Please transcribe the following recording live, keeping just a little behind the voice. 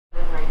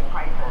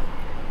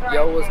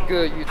Yo, what's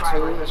good,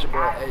 YouTube? It's your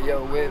boy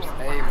Ayo Whips.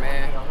 Hey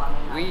man,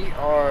 we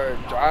are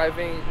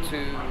driving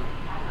to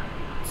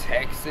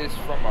Texas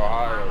from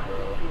Ohio,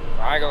 bro.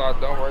 I ain't gonna lie,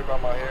 don't worry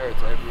about my hair,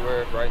 it's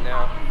everywhere right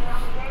now.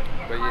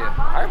 But yeah,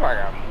 I probably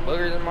got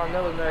boogers in my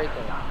nose and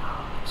everything.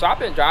 So I've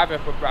been driving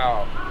for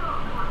about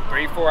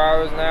 3-4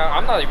 hours now.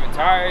 I'm not even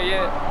tired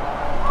yet.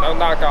 No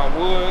knock on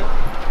wood.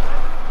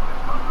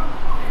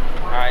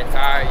 I ain't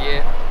tired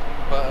yet.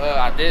 But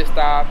I did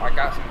stop. I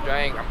got some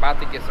drink. I'm about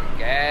to get some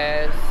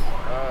gas.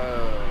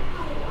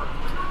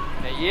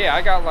 And yeah,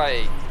 I got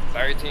like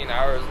 13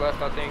 hours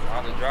left, I think,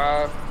 on the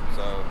drive.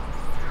 So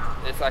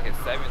it's like a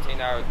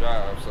 17-hour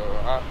drive. So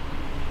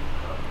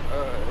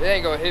it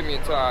ain't gonna hit me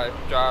until I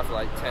drive for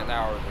like 10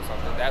 hours or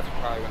something. That's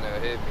probably when it'll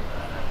hit me.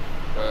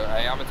 But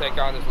hey, I'm gonna take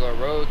on this little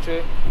road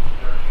trip.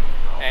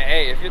 And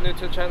hey, if you're new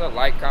to the channel,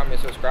 like, comment,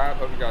 subscribe.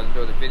 Hope you guys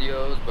enjoy the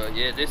videos. But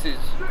yeah, this is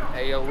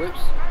Ayo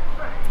Whips.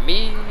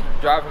 Me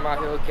driving my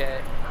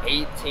Hellcat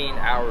 18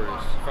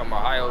 hours from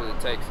Ohio to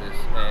Texas,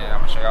 and I'm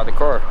gonna show y'all the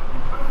car.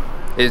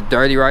 It's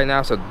dirty right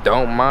now, so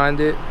don't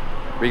mind it.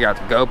 We got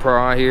the GoPro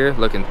on here,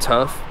 looking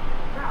tough.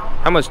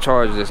 How much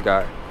charge this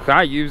got?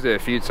 I used it a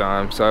few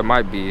times, so it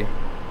might be.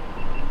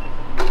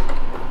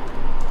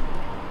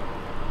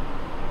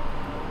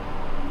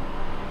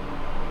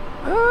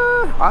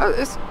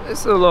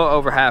 It's a little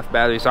over half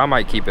battery, so I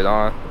might keep it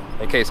on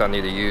in case I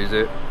need to use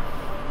it.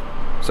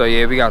 So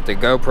yeah, we got the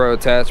GoPro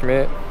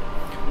attachment.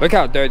 Look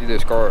how dirty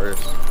this car is.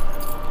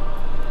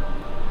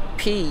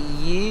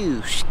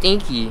 P.U.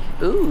 stinky.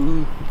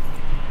 Ooh.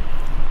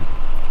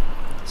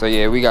 So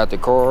yeah, we got the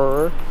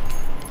car.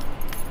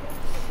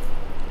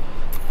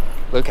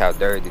 Look how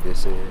dirty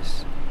this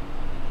is.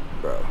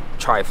 Bro,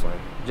 trifling.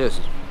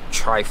 Just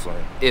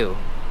trifling. Ew.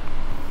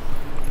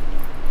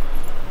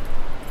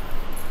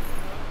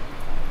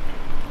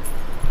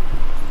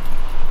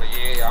 But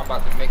yeah, I'm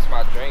about to mix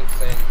my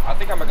drinks, and I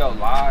think I'm gonna go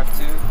live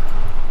too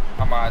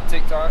on my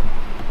TikTok.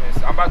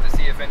 I'm about to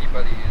see if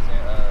anybody is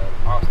in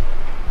Austin.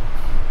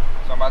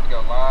 So I'm about to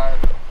go live,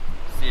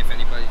 see if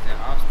anybody's in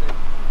Austin.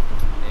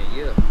 And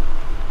yeah,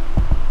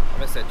 I'm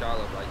gonna set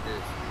y'all up like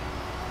this.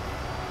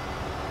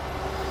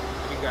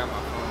 Let me grab my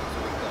phone so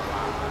we can go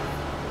live.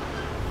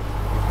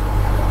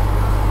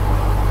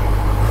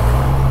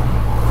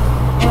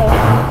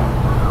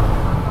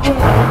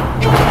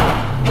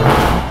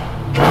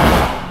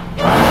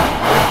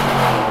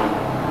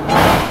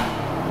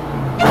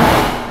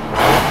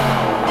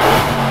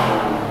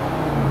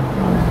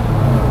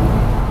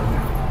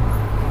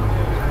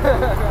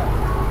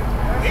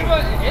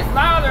 It's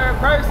louder in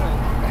person.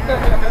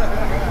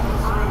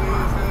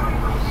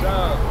 So,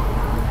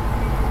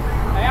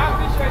 hey, I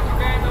appreciate you,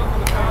 man, though, for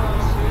the follow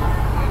and shit.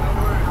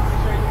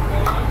 Appreciate you,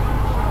 man.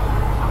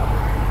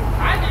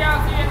 I didn't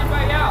y'all see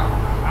anybody out.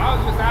 I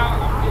was just out.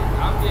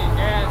 I'm getting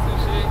gas and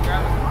shit,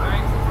 grabbing some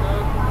drinks and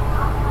stuff.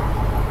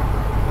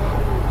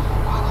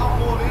 I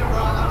pulled in,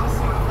 bro. I just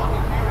seen the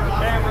fucking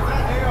camera. Was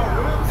that AO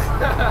Whips?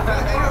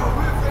 That AO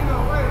Whips ain't no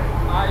way.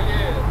 Oh,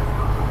 yeah.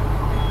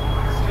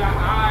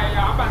 Alright,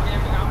 I'm about to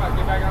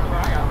get back on the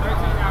road. I got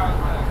 13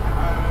 hours left.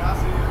 Alright, man, I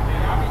see you.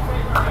 Yeah, I'll be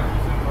safe, man.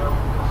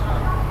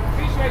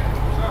 Appreciate you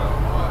for sure.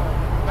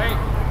 Thank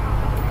you.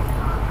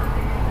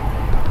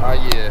 Oh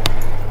yeah.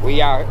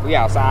 We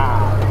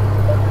outside.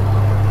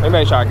 Let me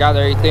make sure I got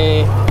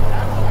everything.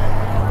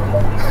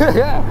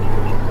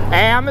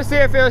 Hey, I'm gonna see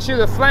if it'll shoot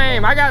a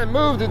flame. I gotta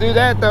move to do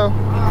that though.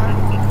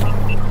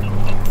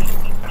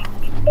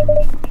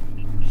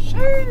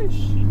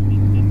 Sheesh.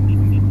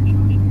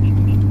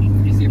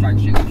 Let me see if I can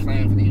shoot a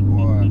flame for these boys.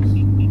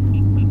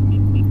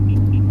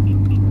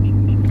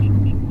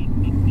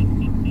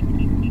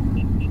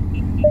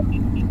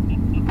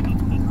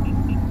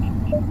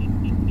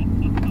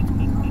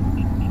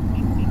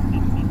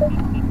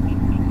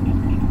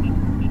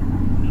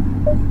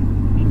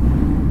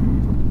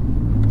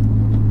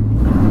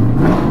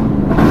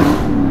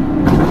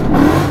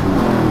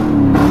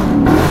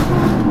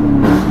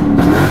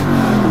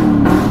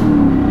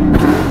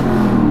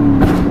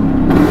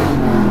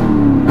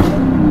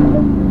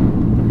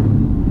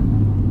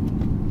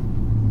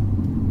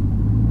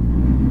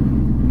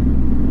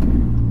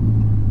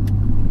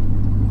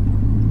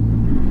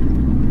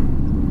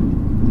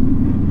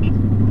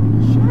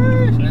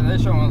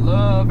 Showing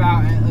love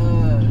out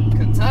in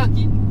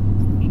Kentucky.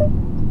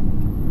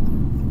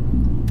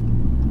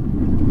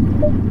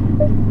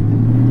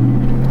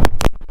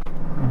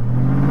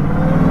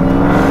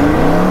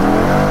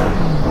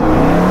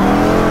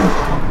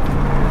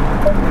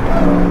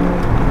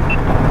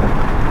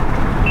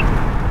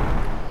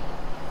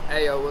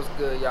 Hey yo, what's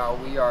good, y'all?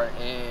 We are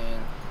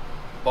in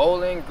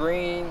Bowling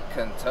Green,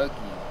 Kentucky.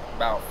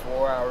 About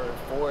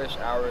 4-ish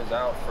hours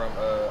out from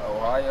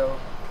Ohio.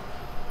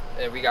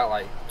 And we got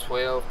like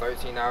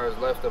 12-13 hours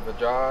left of a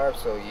drive,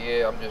 so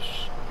yeah, I'm just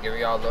giving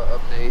y'all a little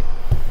update.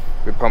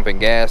 We're pumping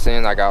gas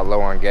in. I got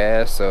low on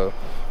gas, so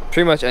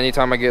pretty much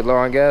anytime I get low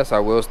on gas, I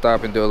will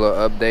stop and do a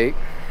little update.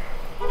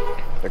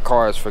 The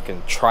car is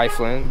freaking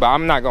trifling, but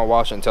I'm not gonna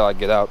wash it until I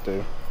get out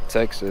to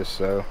Texas.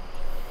 So,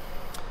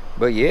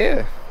 but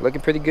yeah,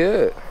 looking pretty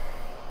good.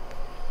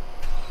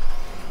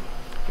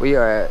 We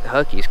are at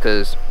Hucky's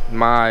because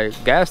my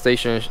gas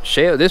station,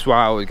 Shell, this is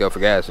why I always go for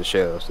gas at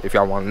Shells, if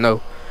y'all want to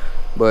know.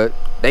 But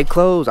they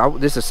closed.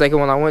 This is the second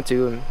one I went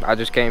to, and I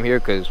just came here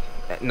because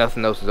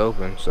nothing else is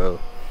open. So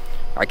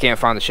I can't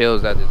find the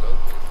Shells that is open.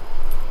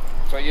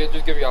 So yeah,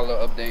 just give y'all a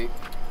little update.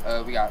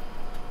 We got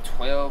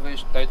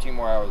 12-ish, 13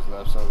 more hours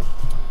left. So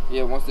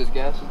yeah, once this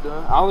gas is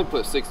done, I only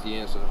put 60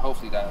 in, so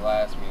hopefully that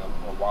lasts me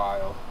a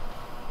while.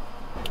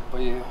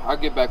 But yeah, I'll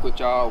get back with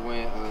y'all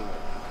when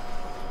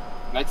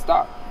next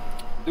stop.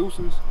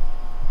 Deuces.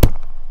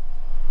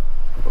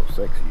 Oh,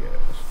 sexy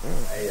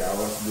ass. Hey, I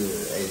was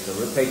good. Hey, so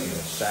we're taking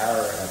a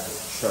shower at the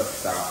truck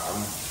stop.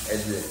 I'm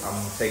taking this on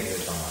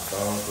my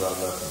phone because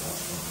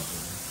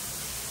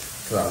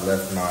I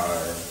left my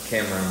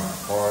camera in my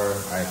car.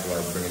 I feel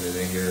like bringing it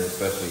in here,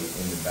 especially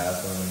in the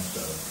bathroom.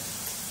 So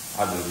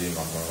I'll just use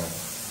my phone.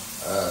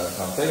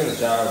 So I'm taking a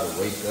shower to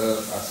wake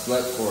up. I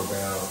slept for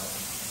about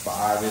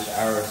 5-ish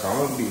hours, so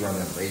I'm gonna be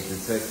running late to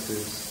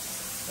Texas.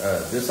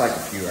 Just like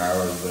a few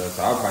hours, but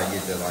so I'll probably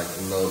get there like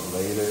a little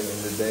later in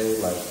the day,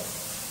 like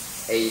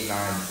 8, 9,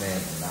 10,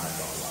 I'm not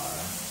gonna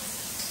lie.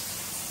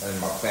 And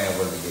my plan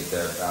was to get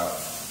there about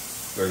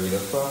 3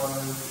 to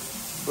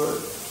 5, but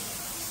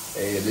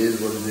hey, it is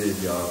what it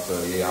is, y'all.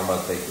 So yeah, I'm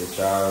about to take this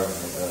shower,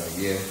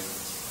 and yeah.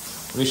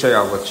 Let me show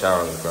y'all what the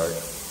shower looks like.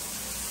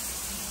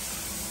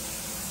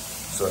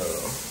 So,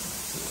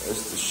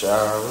 it's the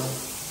shower.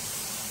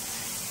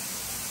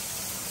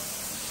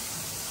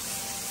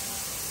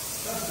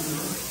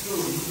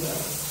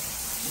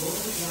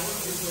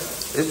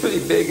 It's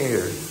pretty big in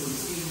here.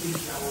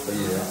 But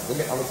yeah,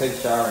 I'm gonna take a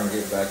shower and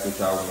get back with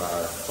y'all when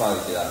I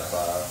probably get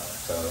outside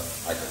so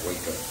I can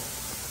wake up.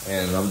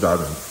 And I'm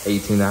driving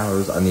 18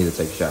 hours. I need to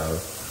take a shower.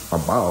 My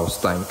balls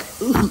stink.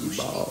 Ooh,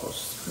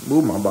 balls.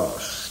 Move my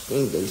balls.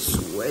 Stink. They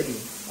sweaty.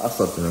 I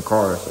slept in the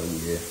car, so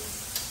yeah.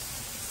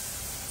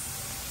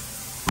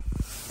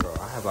 Bro,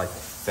 I have like a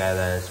fat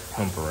ass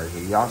pumper right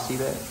here. Y'all see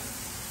that?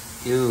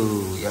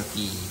 Ew,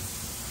 yucky.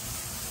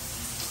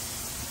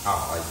 I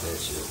don't like that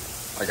shit.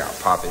 I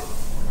gotta pop it.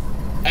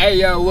 Hey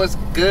yo, what's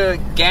good,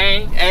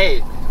 gang?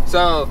 Hey,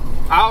 so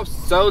I was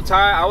so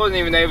tired. I wasn't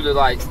even able to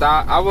like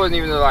stop. I wasn't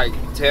even to like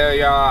tell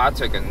y'all. I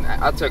took a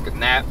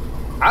nap.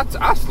 I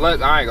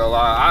slept. I ain't gonna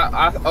lie.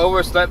 I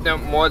overslept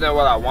them more than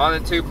what I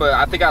wanted to, but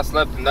I think I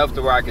slept enough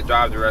to where I could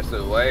drive the rest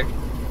of the way.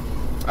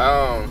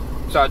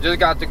 So I just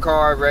got the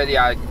car ready.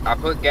 I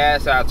put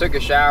gas out. I took a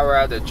shower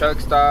at the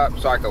truck stop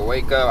so I could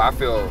wake up. I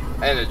feel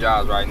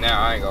energized right now.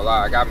 I ain't gonna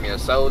lie. I got me a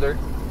soda.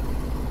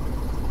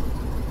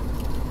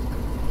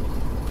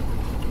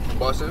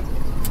 Bussin'.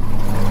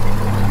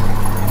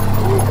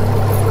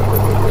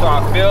 So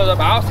I filled up.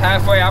 I was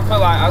halfway. I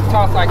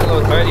tossed like a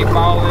little 30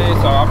 ball in,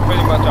 so I'm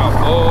pretty much on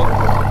full.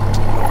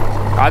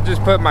 I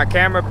just put my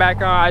camera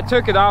back on. I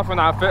took it off when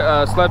I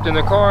slept in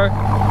the car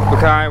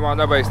because I didn't want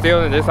nobody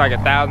stealing it. It's like a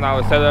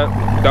 $1,000 setup.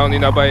 Don't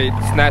need nobody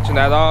snatching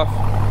that off.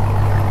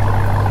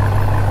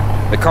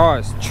 The car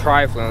is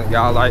trifling,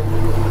 y'all. Like,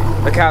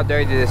 look how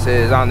dirty this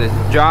is on this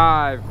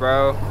drive,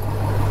 bro.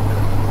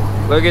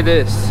 Look at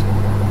this.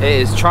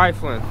 It is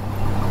trifling.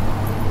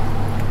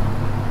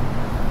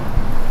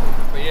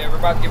 Yeah, we're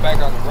about to get back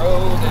on the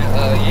road,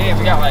 and yeah,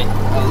 we got like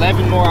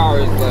 11 more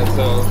hours left,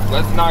 so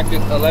let's knock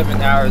this 11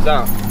 hours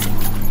out.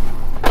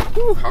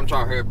 Whew, I'm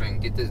trying to hurry up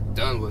and get this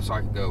done with so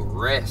I can go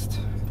rest.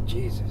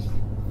 Jesus.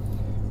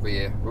 But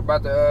yeah, we're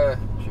about to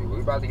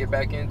get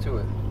back into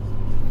it.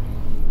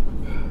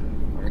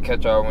 I'm gonna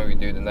catch y'all when we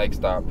do the next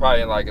stop.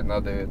 Probably in like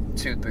another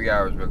 2-3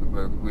 hours,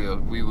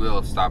 we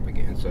will stop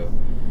again. So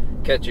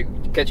catch you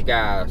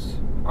guys.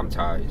 I'm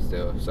tired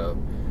still, so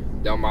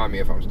don't mind me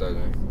if I'm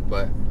stuttering.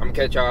 But I'm gonna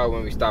catch y'all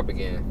when we stop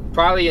again.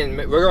 Probably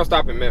we're gonna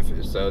stop in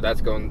Memphis, so that's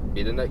gonna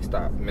be the next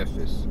stop,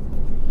 Memphis.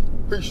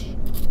 Peace.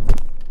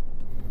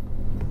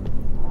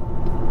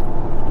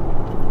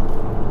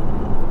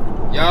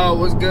 Yo,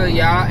 what's good,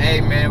 y'all?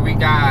 Hey, man, we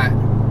got,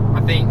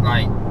 I think,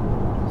 like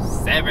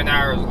 7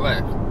 hours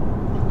left.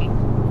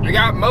 We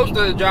got most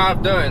of the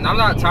drive done. I'm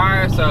not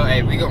tired, so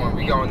hey, we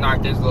gonna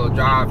knock this little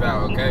drive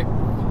out, okay?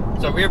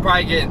 So we'll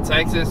probably get in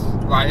Texas.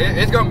 Like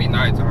it's gonna be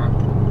nighttime.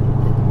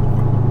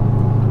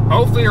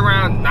 Hopefully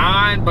around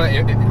 9, but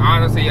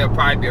honestly it'll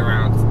probably be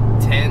around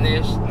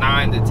 10-ish,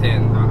 9 to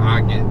 10.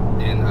 I'll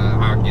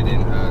get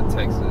in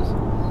Texas.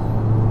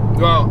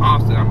 Well,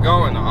 Austin. I'm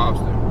going to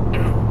Austin.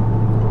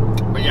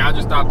 But yeah, I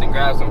just stopped and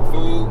grabbed some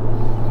food.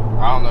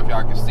 I don't know if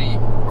y'all can see.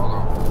 Hold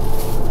on.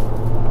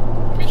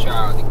 Let me show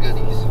y'all the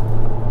goodies.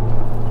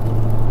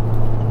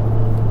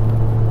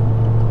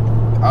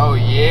 Oh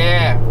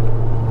yeah.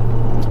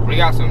 We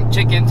got some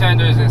chicken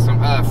tenders and some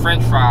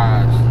French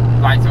fries.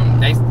 Like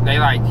they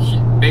like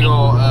big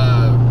old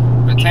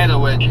potato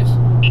wedges.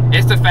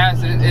 It's the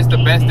fastest, it's the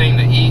best thing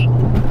to eat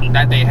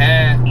that they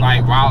had.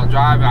 Like while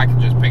driving, I can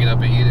just pick it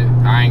up and eat it.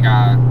 I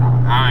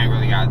ain't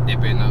really got to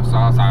dip it in no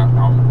sauce. I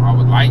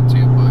would like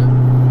to, but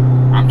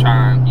I'm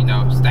trying, you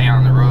know, stay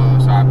on the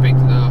road, so I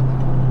picked it up.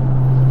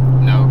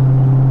 You know,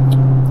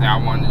 and I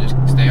wanted to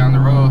just stay on the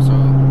road, so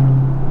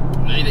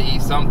I need to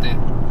eat something.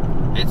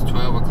 It's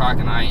 12 o'clock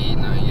and I ain't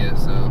eating nothing yet,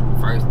 so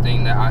first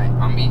thing that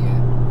I'm eating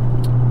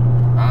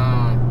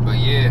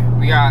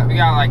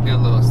got like a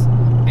little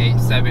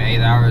 7-8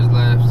 hours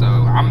left, so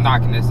I'm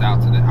knocking this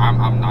out today.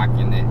 I'm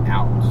knocking it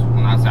out.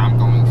 When I say I'm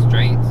going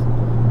straight,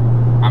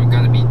 I'm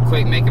gonna be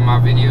quick making my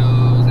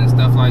videos and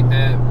stuff like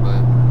that.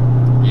 But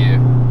yeah,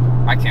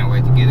 I can't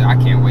wait to get it. I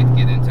can't wait to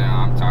get into it.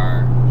 I'm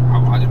tired.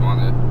 I just want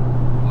to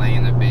lay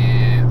in the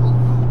bed.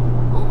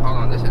 Ooh, hold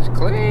on, this is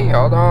clean.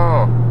 Hold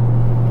on.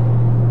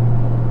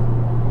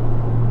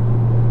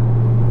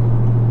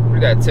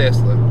 Look at that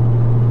Tesla.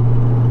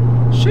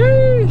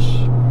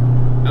 Sheesh.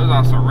 Those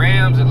are some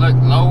Rams that look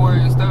lower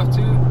and stuff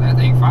too. That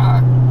ain't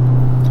fire.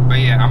 But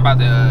yeah, I'm about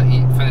to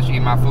finish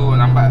eating my food,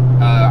 and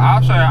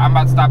I'll show you. I'm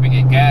about to stop and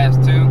get gas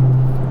too.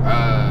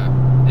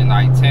 In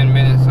like 10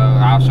 minutes, so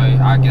I'll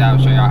get out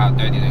and show y'all how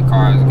dirty the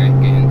car is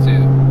getting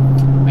into.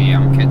 But yeah,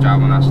 I'm gonna catch y'all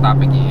when I stop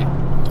again.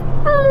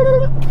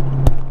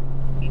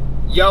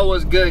 Yo,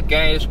 what's good,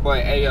 gang? It's your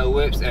boy Ayo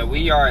Whips, and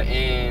we are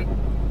in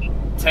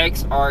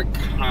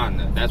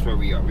Texarkana. That's where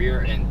we are. We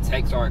are in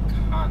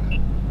Texarkana.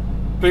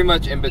 Pretty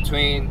much in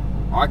between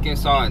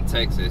Arkansas and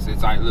Texas.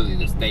 It's like literally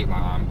the state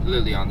line. I'm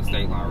literally on the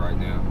state line right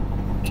now.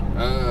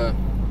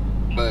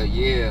 But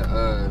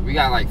yeah, we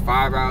got like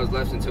 5 hours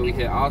left until we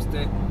hit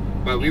Austin.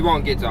 But we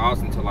won't get to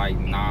Austin until like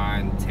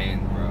 9,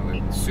 10, bro.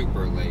 It's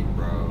super late,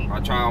 bro.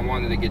 I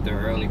wanted to get there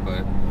early,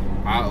 but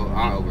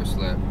I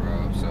overslept,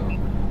 bro. So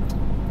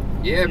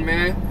yeah,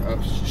 man.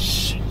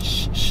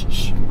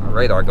 My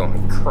radar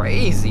going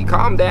crazy.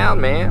 Calm down,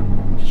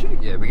 man.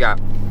 Yeah, we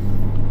got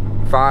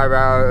 5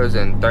 hours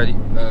and 30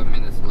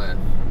 minutes left.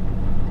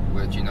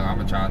 But you know, I'm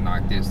gonna try to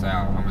knock this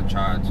out. I'm gonna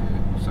try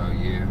to. So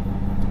yeah,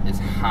 it's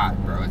hot,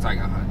 bro. It's like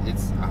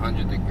it's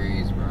 100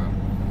 degrees, bro.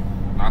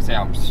 When I say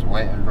I'm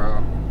sweating,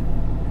 bro.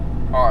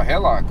 Oh,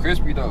 hella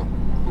crispy though.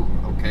 Ooh,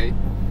 okay.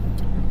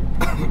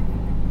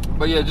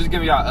 But yeah, just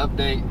giving y'all an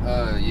update.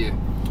 Yeah,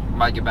 I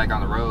might get back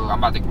on the road. I'm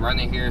about to run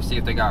in here, see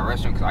if they got a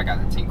restaurant, because I got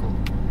a tinkle.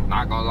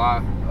 Not gonna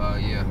lie.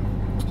 Yeah.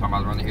 So I'm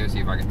about to run in here, see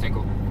if I can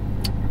tinkle.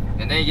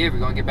 And then yeah, we're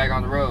gonna get back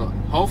on the road.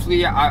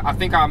 Hopefully, I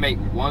think I'll make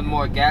one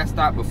more gas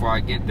stop before I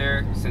get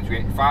there. Since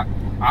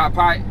I'll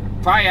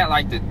probably at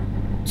like the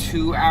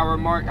 2 hour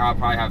mark, I'll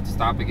probably have to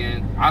stop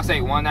again. I'll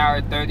say 1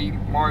 hour 30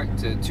 mark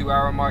to 2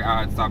 hour mark. I'll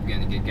have to stop again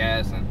to get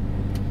gas, and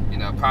you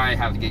know, probably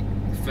have to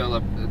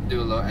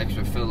do a little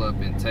extra fill up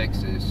in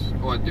Texas,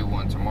 or do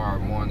one tomorrow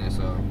morning.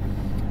 So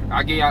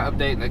I'll give y'all an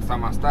update next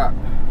time I stop.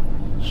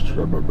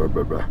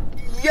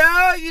 Yo,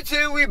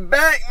 YouTube, we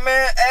back,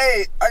 man.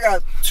 Hey, I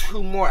got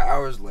 2 more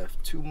hours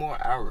left. 2 more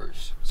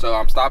hours. So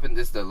I'm stopping.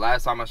 This is the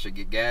last time I should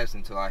get gas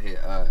until I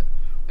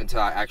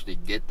actually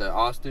get to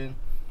Austin.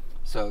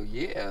 So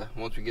yeah,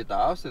 once we get to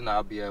Austin,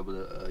 I'll be able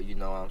to, you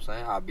know what I'm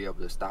saying? I'll be able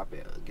to stop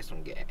and get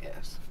some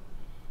gas.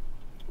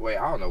 Wait,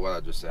 I don't know what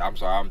I just said. I'm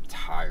sorry, I'm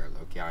tired,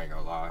 okay? I ain't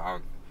gonna lie.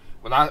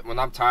 When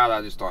I'm tired,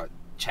 I just start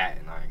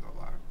chatting. I ain't gonna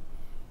lie.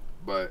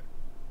 But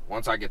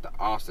once I get to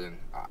Austin,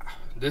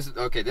 this is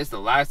the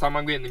last time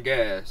I'm getting the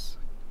gas.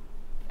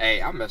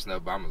 Hey, I'm messing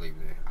up, but I'm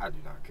leaving it. I do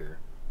not care.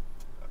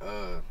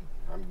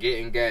 I'm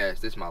getting gas.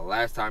 This is my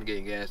last time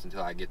getting gas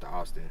until I get to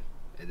Austin,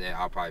 and then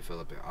I'll probably fill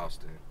up in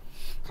Austin.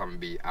 So I'm gonna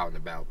be out and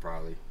about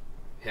probably.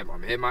 I'm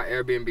gonna hit my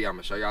Airbnb. I'm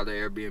gonna show y'all the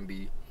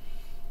Airbnb,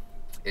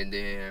 and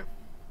then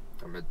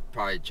I'm gonna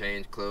probably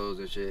change clothes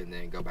and shit, and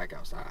then go back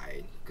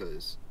outside,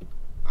 cause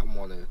I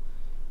wanna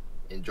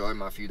enjoy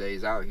my few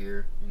days out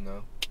here. You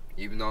know,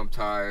 even though I'm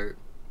tired,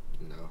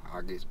 you know,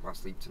 I'll get my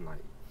sleep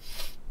tonight.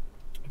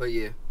 But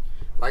yeah,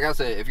 like I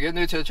said, if you're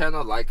new to the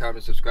channel, like,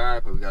 comment,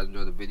 subscribe. Hope you guys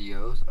enjoy the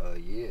videos.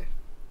 Yeah,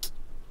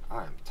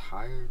 I am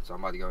tired, so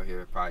I'm about to go in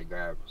here and probably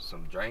grab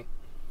some drink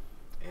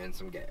and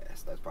some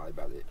gas. That's probably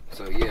about it.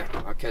 So yeah,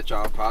 I'll catch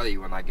y'all probably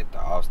when I get to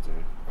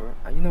Austin. Or,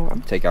 you know what? I'm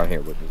gonna take y'all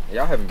here with me.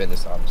 Y'all haven't been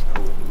this side of the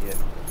school with me yet.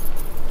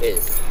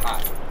 It's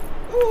hot.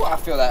 Ooh, I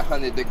feel that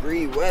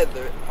 100-degree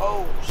weather.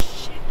 Oh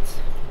shit.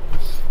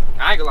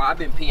 I ain't gonna lie, I've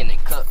been peeing in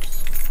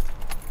cups.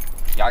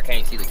 Y'all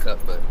can't see the cup,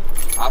 but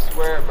I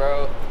swear,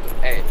 bro.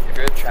 Hey, if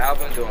you're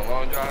traveling, doing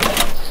long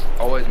drives,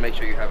 always make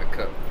sure you have a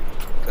cup.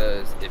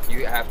 Cause if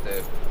you have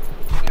to,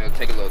 you know,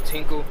 take a little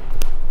tinkle.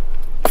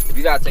 If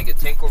you gotta take a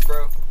tinkle,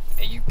 bro,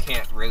 and you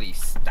can't really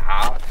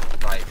stop,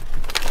 like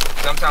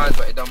sometimes,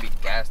 but it don't be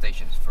gas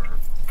stations for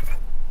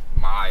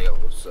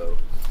miles. So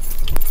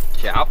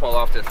yeah, I'll pull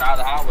off to the side of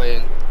the highway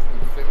and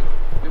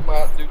do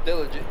my due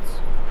diligence.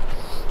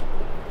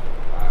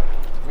 Alright,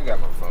 we got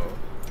my phone.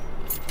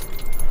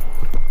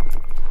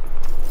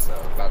 So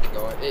about to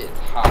go in. It is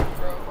hot,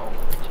 bro. Oh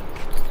my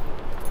Jesus.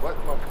 What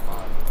my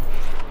God.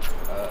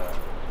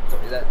 So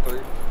is that 3?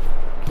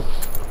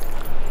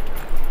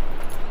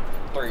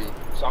 3.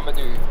 So I'm gonna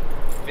do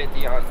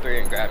 50 on 3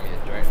 and grab me a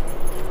drink.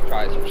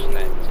 Probably some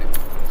snack too.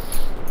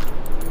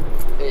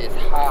 It's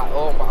hot.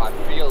 Oh my, I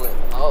feel it.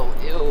 Oh,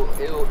 ew.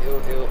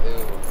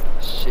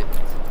 Shit.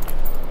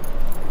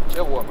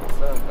 Should've wore my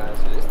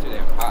sunglasses. It's too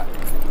damn hot.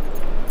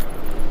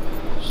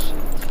 Shit.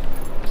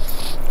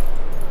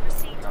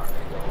 Now I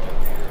can go up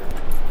here.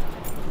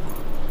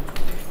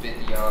 Do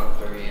 50 on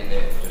 3 and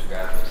then just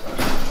grab me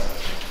something.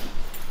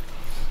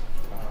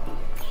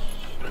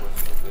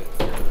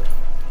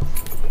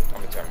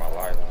 I'm gonna turn my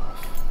light off.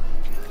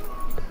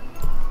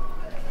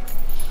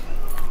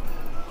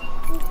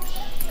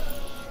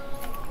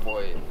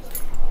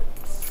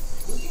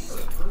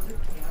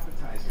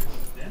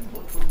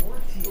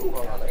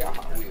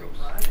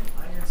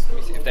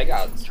 If they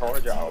got a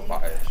charger, I'll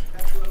buy it.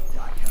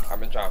 I've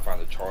been trying to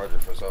find a charger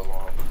for so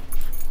long.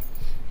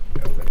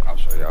 I'll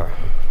show y'all.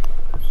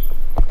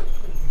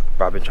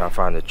 But I've been trying to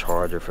find a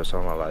charger for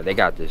so long. Like, they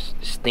got this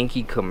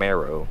stinky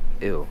Camaro.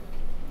 Ew.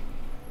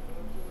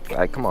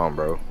 Like, come on,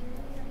 bro.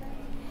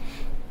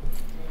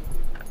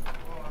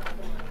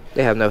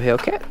 They have no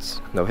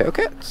Hellcats. No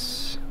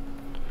Hellcats.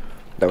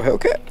 No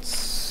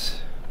Hellcats.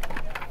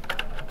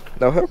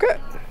 No Hellcat.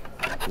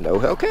 No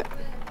Hellcat.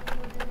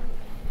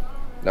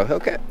 No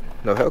Hellcat.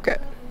 No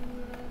Hellcat.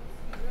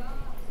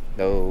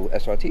 No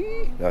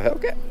SRT. No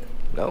Hellcat.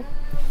 No.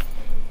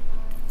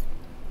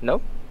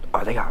 No.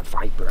 Oh, they got a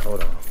Viper.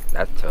 Hold on.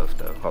 That's tough,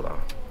 though. Hold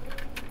on.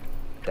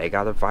 They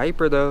got a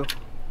Viper, though.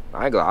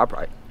 I ain't gonna. I'll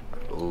probably.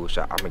 Ooh,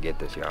 shit. I'm gonna get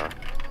this, y'all.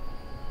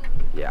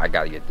 Yeah, I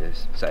gotta get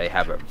this. So they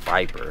have a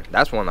Viper.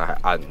 That's one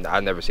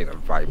I've never seen a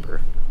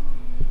Viper.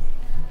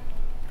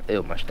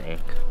 Ew,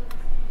 Mustang.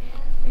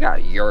 You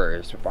got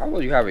yours. Why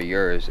would you have a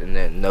yours and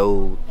then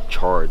no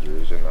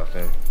chargers or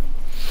nothing?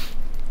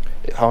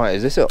 Hold on,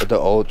 is this the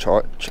old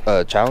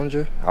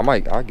Challenger?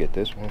 I'll get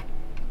this one.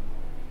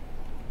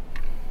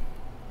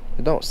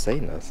 It don't say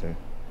nothing.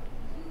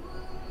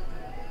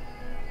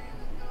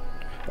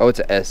 Oh, it's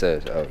an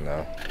SS. Oh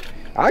no,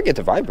 I'll get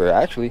the Viper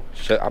actually.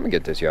 Shit, I'm gonna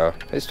get this, y'all.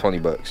 It's 20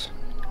 bucks.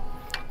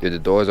 Did the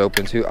doors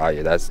open too? Oh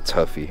yeah, that's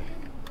toughy.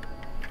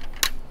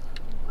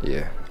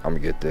 Yeah, I'm gonna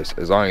get this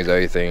as long as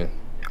everything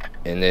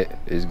in it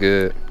is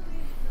good.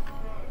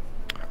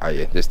 Oh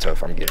yeah, this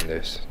tough. I'm getting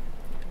this.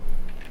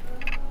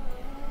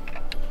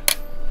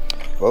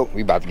 Well,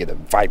 we about to get a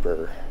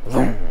Viper.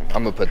 I'm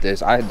gonna put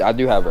this. I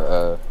do have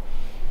a.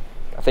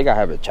 I think I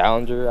have a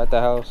Challenger at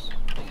the house,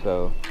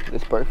 so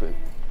it's perfect.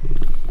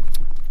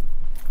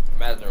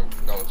 Imagine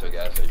going to a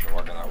gas station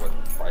working out with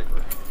a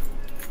Viper.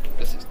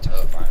 This is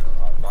tough. I ain't gonna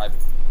lie. Viper.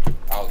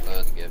 I would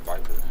love to get a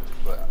Viper,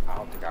 but I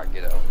don't think I'd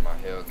get it over my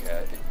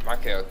Hellcat. My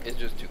Hellcat is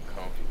just too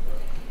comfy, bro.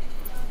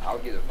 I'll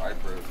get a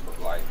Viper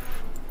for like.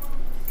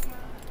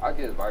 I'll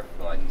get a Viper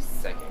for like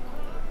second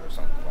quarter or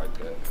something like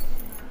that.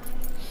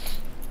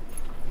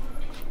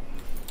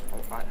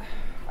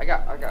 I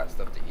got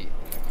stuff to eat in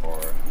the car.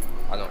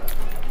 I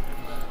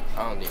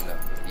don't need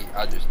nothing to eat.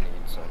 I just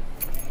need some.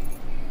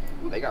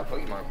 Ooh, they got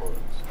Pokemon cards.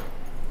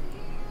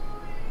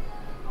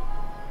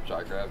 Should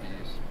I grab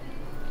these?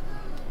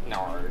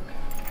 No.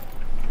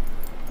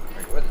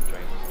 Wait, what the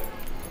drink is there?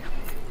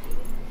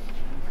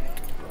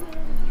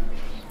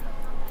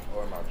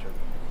 Or am I tripping?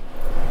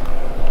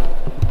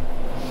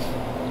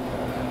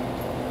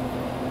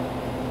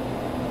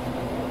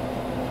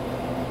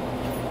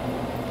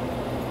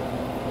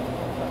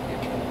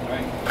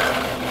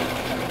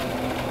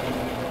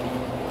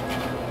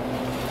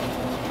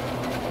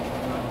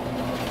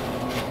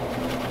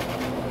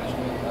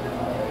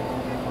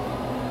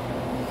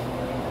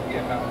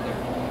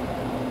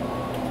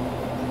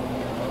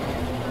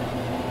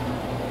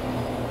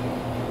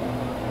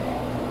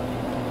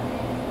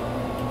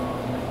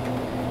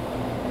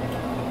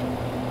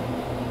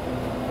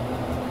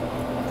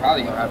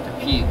 Probably gonna have to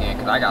pee again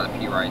because I gotta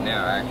pee right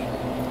now actually.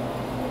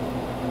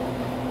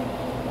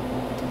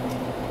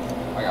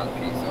 I gotta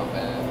pee so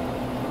bad.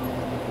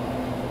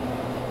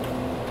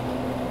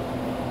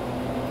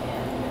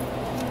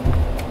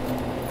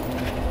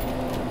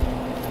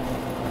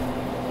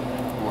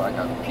 Ooh, I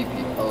gotta pee.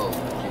 Oh,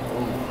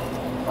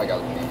 ooh, I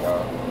gotta pee,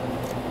 y'all.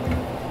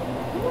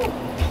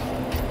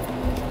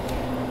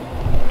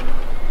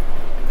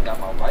 Got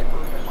my Viper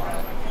in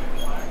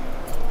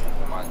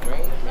my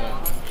drink,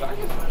 and should I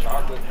get some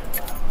chocolate?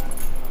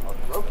 I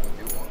really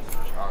do want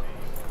some chocolate.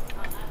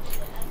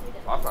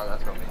 I thought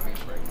that's gonna make me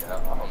break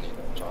out. I don't need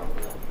no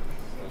chocolate.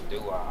 Do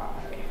I?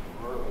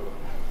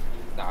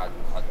 Nah, I don't.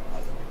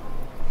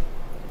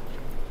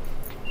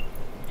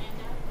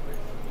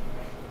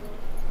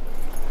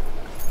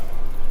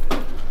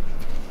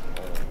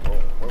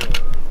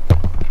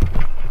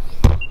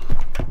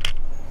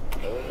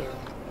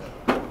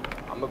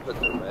 I'm gonna put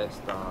the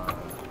rest on. I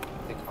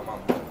think I'm on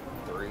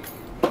 3.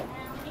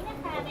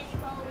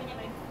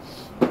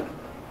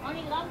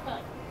 Only long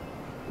code.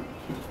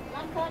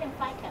 Long code and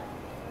 5 code.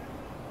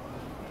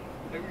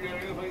 Have you got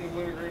anything in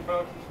winter green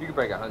boxes? You can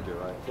break 100,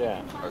 right?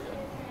 Yeah. Okay.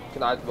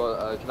 Can I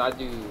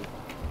do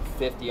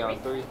 50 on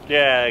 3?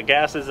 Yeah,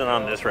 gas isn't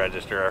on this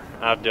register.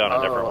 I'll do on a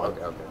different one.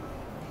 Okay.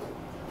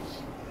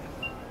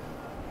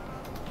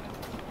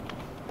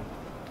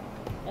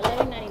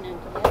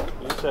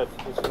 $11.99. You said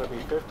it's going to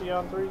be 50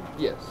 on 3?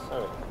 Yes.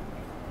 Okay.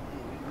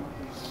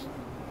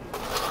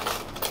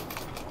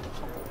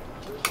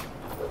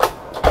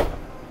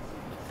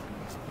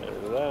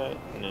 There's that.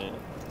 And then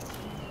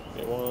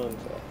get one.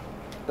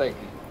 Thank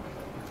you.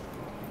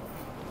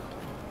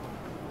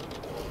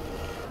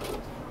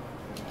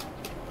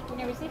 You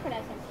never see for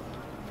that since.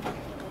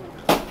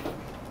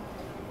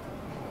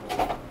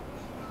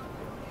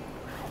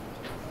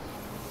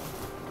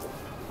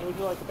 Would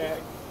you like a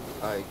bag?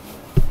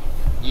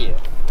 Yeah.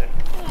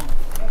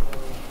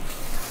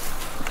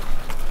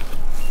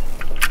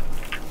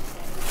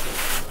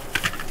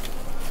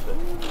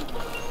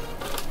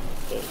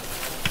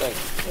 Thank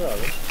you. You're all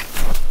right.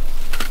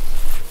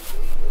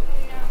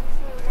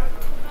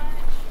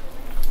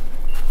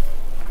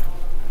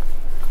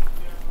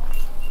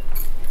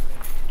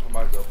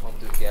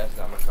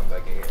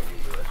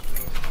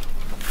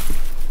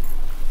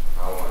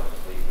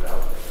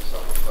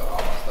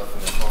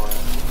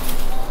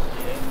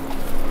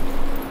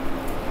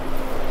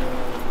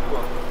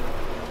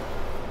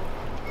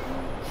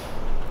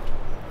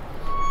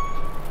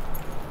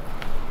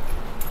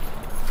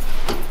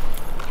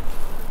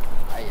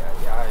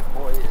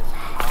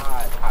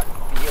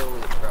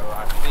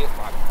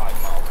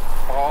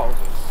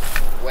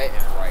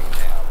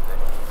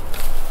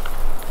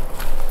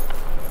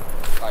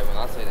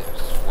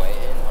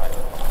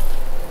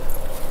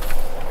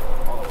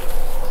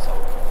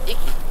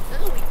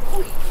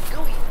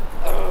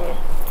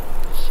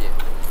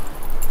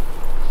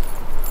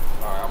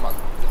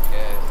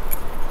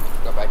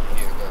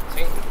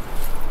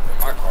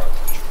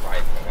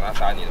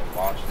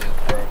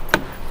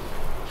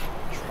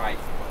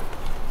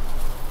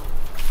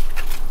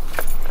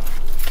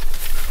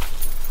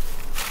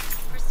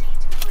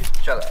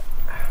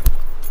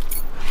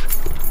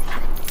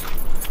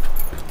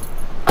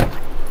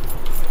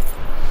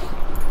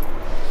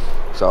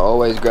 So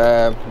always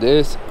grab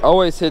this.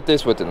 Always hit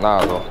this with the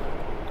nozzle.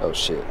 Oh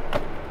shit.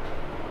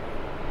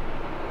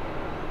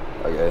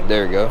 Okay,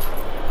 there we go.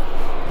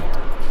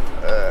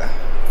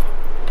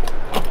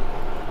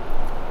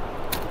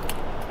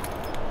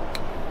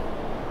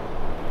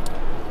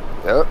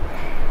 Yep.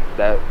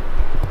 That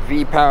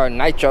V-Power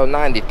Nitro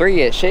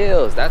 93 at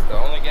Shells. That's the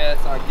only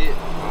gas I get,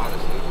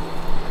 honestly.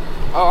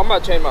 Oh, I'm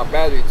gonna change my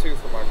battery too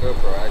for my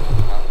GoPro. Actually,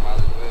 I might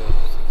as well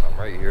since I'm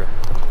right here.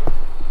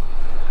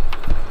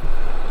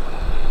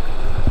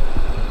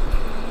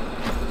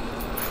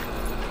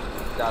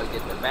 Gotta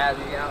get the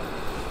battery out.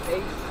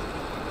 Case.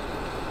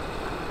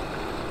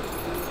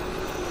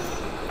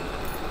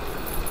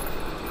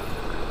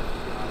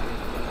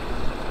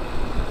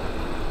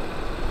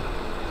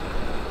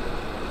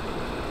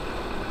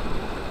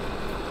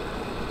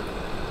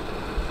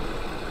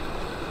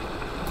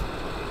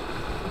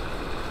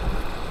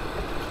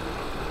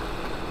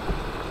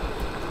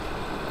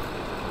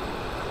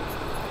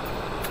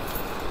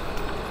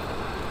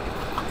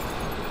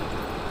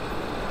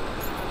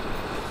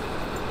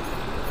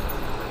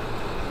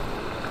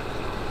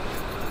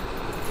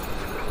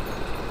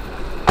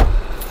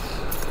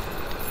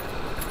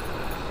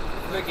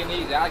 Quick and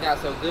easy. I got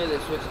so good at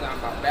switching out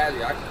my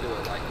battery, I can do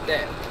it like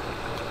that.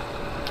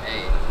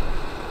 Hey.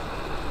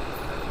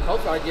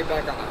 Hopefully I get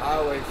back on the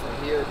highway from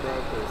here, bro,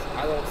 because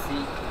I don't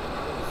see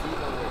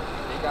nowhere.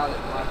 They got it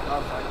blocked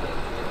off, so I can't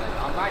get back.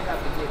 I might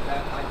have to get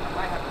back. I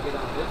might have to get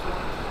on this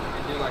one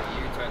and do like a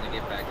U-turn to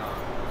get back on.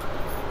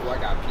 Oh, I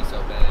got pee so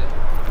bad.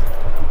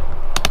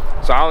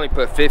 So I only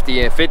put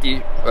 50 in. 50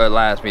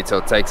 lasts me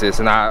till Texas,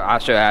 and I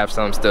should have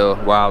some still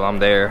while I'm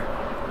there.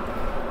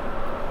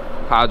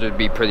 I'll just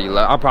be pretty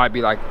low. I'll probably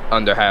be like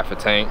under half a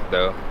tank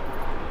though.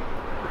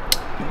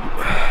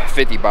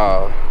 50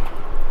 ball.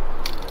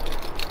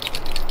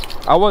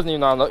 I wasn't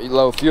even on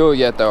low fuel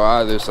yet though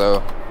either,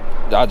 so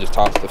I just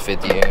tossed the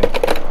 50 in.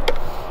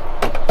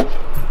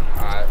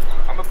 Alright,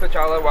 I'm gonna put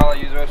y'all up while I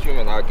use the restroom,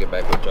 and I'll get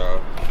back with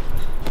y'all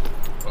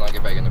when I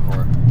get back in the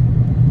car.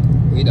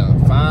 We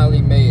done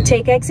finally made it.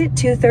 Take exit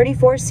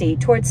 234C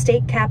towards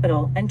State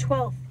Capitol and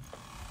 12th.